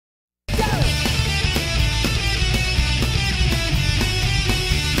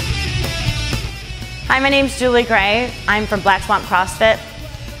my name's Julie Gray. I'm from Black Swamp CrossFit.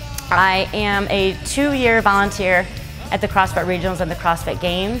 I am a 2-year volunteer at the CrossFit Regionals and the CrossFit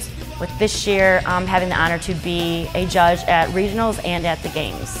Games, with this year having the honor to be a judge at Regionals and at the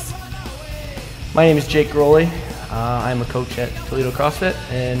Games. My name is Jake Groley. I'm a coach at Toledo CrossFit,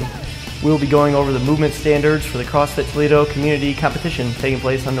 and we'll be going over the movement standards for the CrossFit Toledo Community Competition taking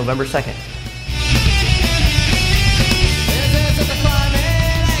place on November 2nd.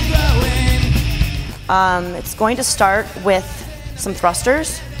 It's going to start with some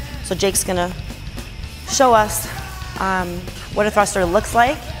thrusters. So Jake's going to show us what a thruster looks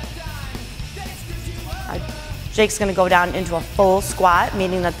like. Jake's going to go down into a full squat,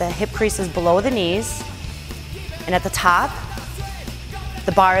 meaning that the hip crease is below the knees. And at the top,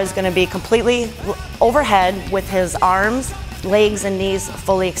 the bar is going to be completely overhead with his arms, legs, and knees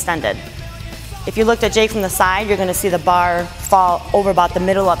fully extended. If you looked at Jake from the side, you're going to see the bar fall over about the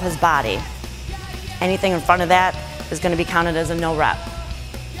middle of his body. Anything in front of that is going to be counted as a no rep.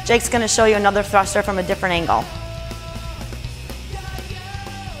 Jake's going to show you another thruster from a different angle.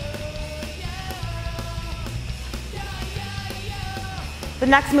 The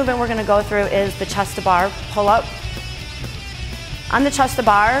next movement we're going to go through is the chest to bar pull-up. On the chest to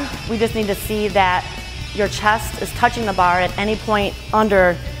bar, we just need to see that your chest is touching the bar at any point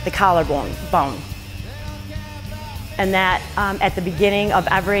under the collarbone. And that at the beginning of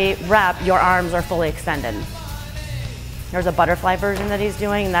every rep, your arms are fully extended. There's a butterfly version that he's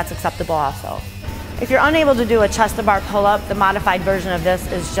doing, and that's acceptable also. If you're unable to do a chest to bar pull-up, the modified version of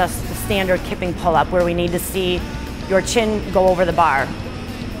this is just the standard kipping pull-up, where we need to see your chin go over the bar,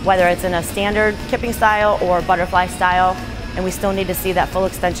 whether it's in a standard kipping style or butterfly style, and we still need to see that full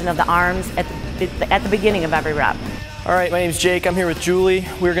extension of the arms at the beginning of every rep. All right, my name's Jake. I'm here with Julie.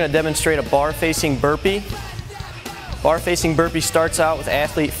 We're going to demonstrate a bar-facing burpee. Bar-facing burpee starts out with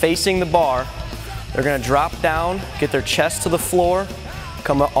athlete facing the bar. They're going to drop down, get their chest to the floor,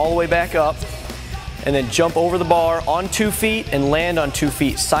 come all the way back up, and then jump over the bar on 2 feet and land on 2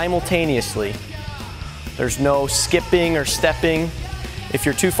 feet simultaneously. There's no skipping or stepping. If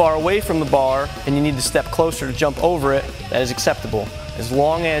you're too far away from the bar and you need to step closer to jump over it, that is acceptable, as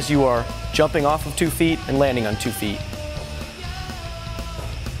long as you are jumping off of 2 feet and landing on 2 feet.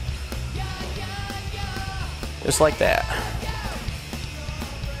 Just like that.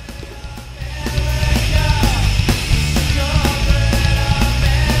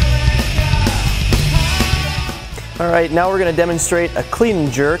 All right, now we're going to demonstrate a clean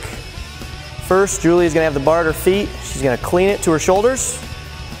and jerk. First, Julie's going to have the bar at her feet. She's going to clean it to her shoulders.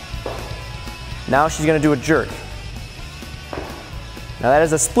 Now she's going to do a jerk. Now that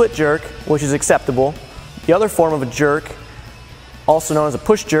is a split jerk, which is acceptable. The other form of a jerk, also known as a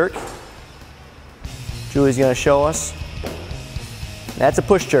push jerk, Julie's going to show us. That's a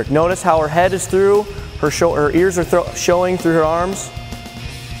push jerk. Notice how her head is through, her ears are showing through her arms.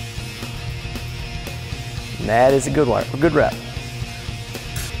 And that is a good one, a good rep.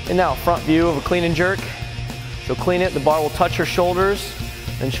 And now, front view of a clean and jerk. She'll clean it, the bar will touch her shoulders,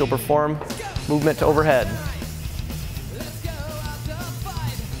 then she'll perform movement to overhead.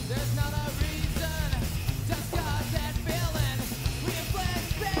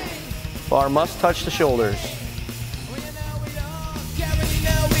 Bar must touch the shoulders.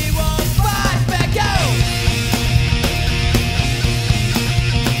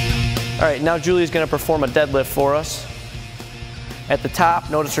 All right, now Julie's going to perform a deadlift for us. At the top,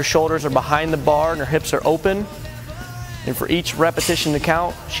 notice her shoulders are behind the bar and her hips are open. And for each repetition to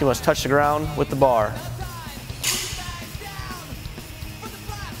count, she must touch the ground with the bar.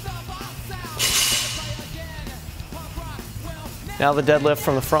 Now the deadlift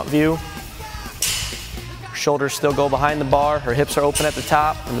from the front view. Her shoulders still go behind the bar, her hips are open at the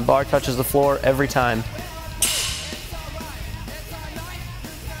top, and the bar touches the floor every time.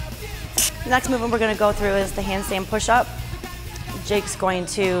 The next movement we're going to go through is the handstand push-up. Jake's going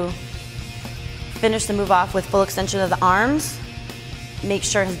to finish the move off with full extension of the arms. Make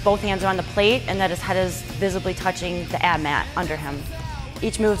sure both hands are on the plate and that his head is visibly touching the ab mat under him.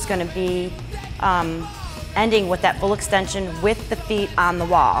 Each move is going to be ending with that full extension with the feet on the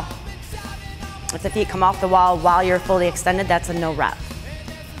wall. If the feet come off the wall while you're fully extended, that's a no rep.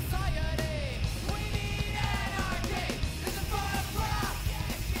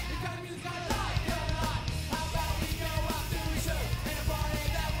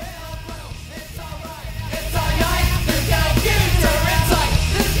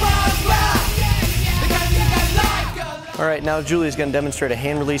 All right, now Julie's going to demonstrate a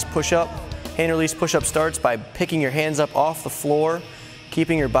hand release push-up. Hand release push-up starts by picking your hands up off the floor,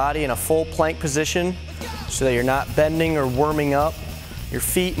 keeping your body in a full plank position so that you're not bending or worming up. Your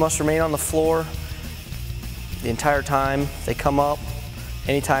feet must remain on the floor. the entire time. If they come up,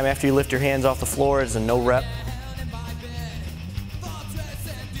 anytime after you lift your hands off the floor, it's a no rep.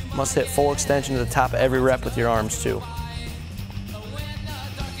 Must hit full extension to the top of every rep with your arms too.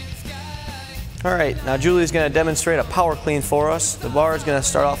 All right, now Julie's gonna demonstrate a power clean for us. The bar is gonna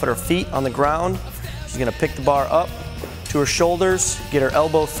start off at her feet on the ground. She's gonna pick the bar up to her shoulders, get her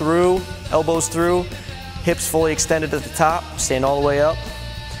elbows through, hips fully extended at the top, stand all the way up.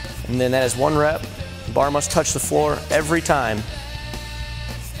 And then that is 1 rep. The bar must touch the floor every time.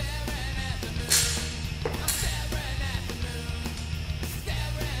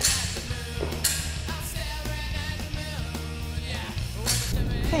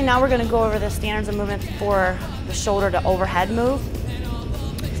 Okay, now we're going to go over the standards of movement for the shoulder to overhead move.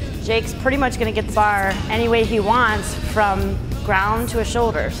 Jake's pretty much going to get the bar any way he wants from ground to his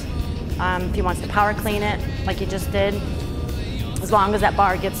shoulders. If he wants to power clean it like he just did, as long as that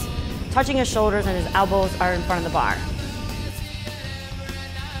bar gets touching his shoulders and his elbows are in front of the bar.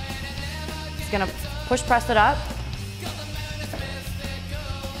 He's going to push press it up,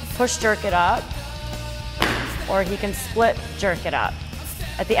 push jerk it up, or he can split jerk it up.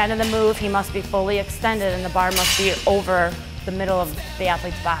 At the end of the move, he must be fully extended and the bar must be over the middle of the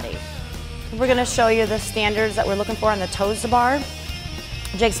athlete's body. We're going to show you the standards that we're looking for on the toes to bar.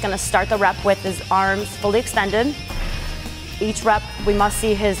 Jake's going to start the rep with his arms fully extended. Each rep, we must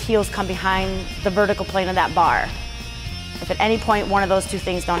see his heels come behind the vertical plane of that bar. If at any point one of those two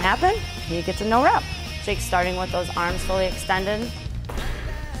things don't happen, he gets a no rep. Jake's starting with those arms fully extended.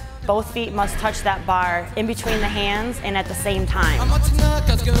 Both feet must touch that bar in between the hands and at the same time. I'm watching the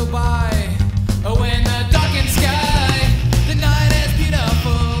clouds go by. Oh, in the darkened sky, the night is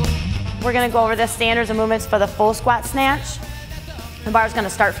beautiful. We're going to go over the standards of movements for the full squat snatch. The bar is going to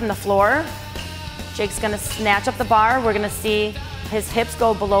start from the floor. Jake's going to snatch up the bar. We're going to see his hips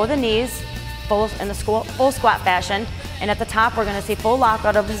go below the knees, in the full squat fashion. And at the top, we're going to see full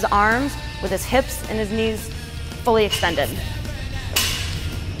lockout of his arms with his hips and his knees fully extended.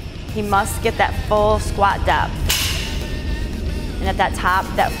 He must get that full squat depth. And at that top,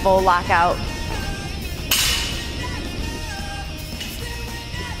 that full lockout.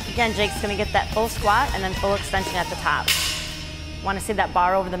 Again, Jake's going to get that full squat and then full extension at the top. Want to see that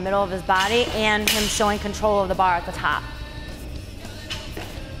bar over the middle of his body and him showing control of the bar at the top.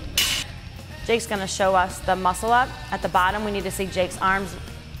 Jake's going to show us the muscle up. At the bottom, we need to see Jake's arms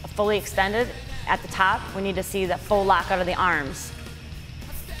fully extended. At the top, we need to see that full lockout of the arms.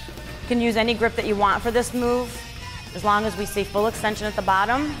 You can use any grip that you want for this move, as long as we see full extension at the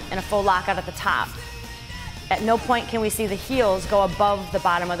bottom and a full lockout at the top. At no point can we see the heels go above the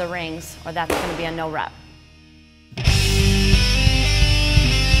bottom of the rings, or that's going to be a no rep.